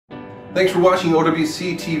Thanks for watching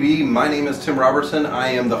OWC TV. My name is Tim Robertson. I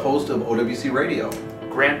am the host of OWC Radio.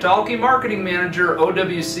 Grant Dahlke, Marketing Manager,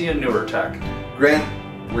 OWC and Newer Tech.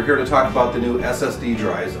 Grant, we're here to talk about the new SSD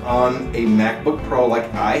drives on a MacBook Pro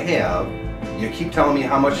like I have. You keep telling me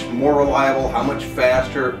how much more reliable, how much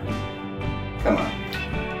faster. Come on.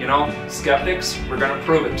 You know, skeptics, we're going to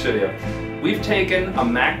prove it to you. We've taken a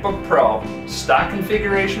MacBook Pro, stock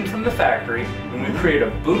configuration from the factory, and we create a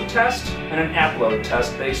boot test and an app load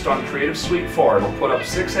test based on Creative Suite 4. It'll put up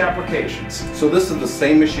 6 applications. So this is the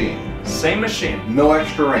same machine? Same machine. No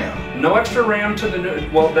extra RAM? No extra RAM to the new,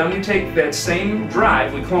 well then we take that same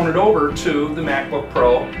drive, we clone it over to the MacBook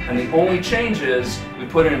Pro, and the only change is we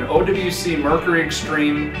put in an OWC Mercury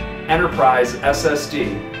Extreme Enterprise SSD,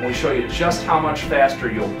 and we show you just how much faster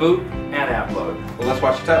you'll boot and app load. Well, let's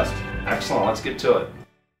watch the test. Excellent, let's get to it.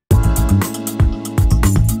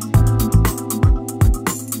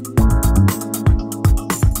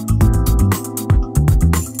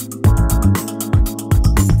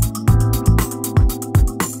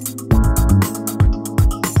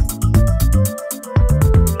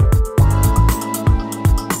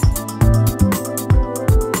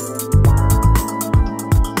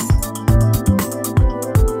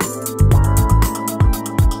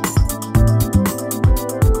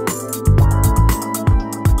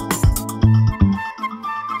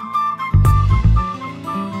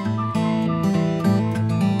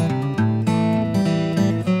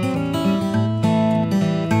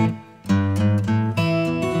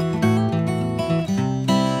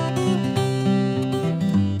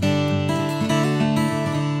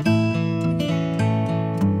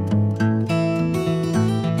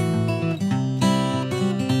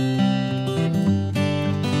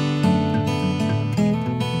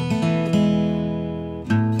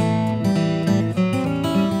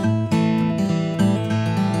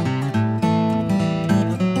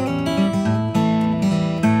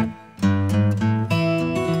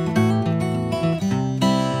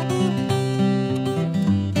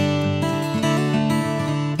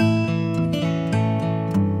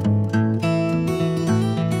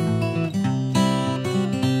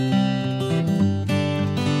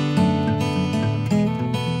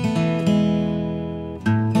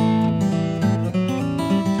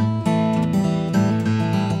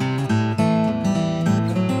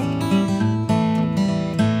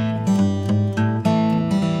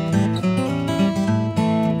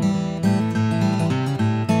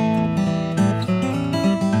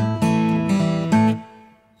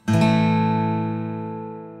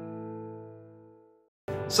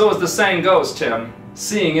 So as the saying goes, Tim,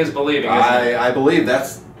 seeing is believing, isn't it? I believe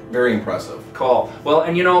that's very impressive. Cool. Well,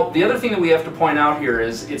 and you know, the other thing that we have to point out here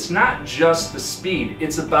is it's not just the speed,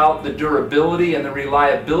 it's about the durability and the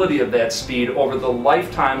reliability of that speed over the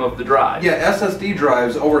lifetime of the drive. Yeah, SSD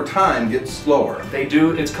drives over time get slower. They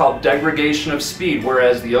do, it's called degradation of speed,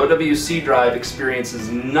 whereas the OWC drive experiences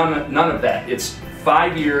none of that. It's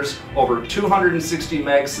 5 years, over 260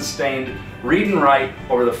 megs sustained, read and write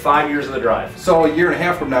over the 5 years of the drive. So a year and a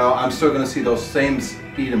half from now, I'm still going to see those same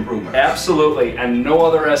speed improvements. Absolutely, and no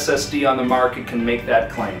other SSD on the market can make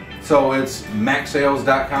that claim. So it's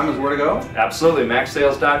macsales.com is where to go? Absolutely,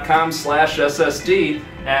 macsales.com/SSD.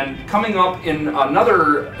 And coming up in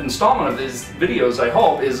another installment of these videos, I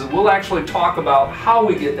hope, is we'll actually talk about how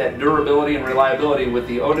we get that durability and reliability with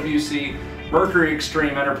the OWC Mercury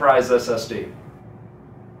Extreme Enterprise SSD.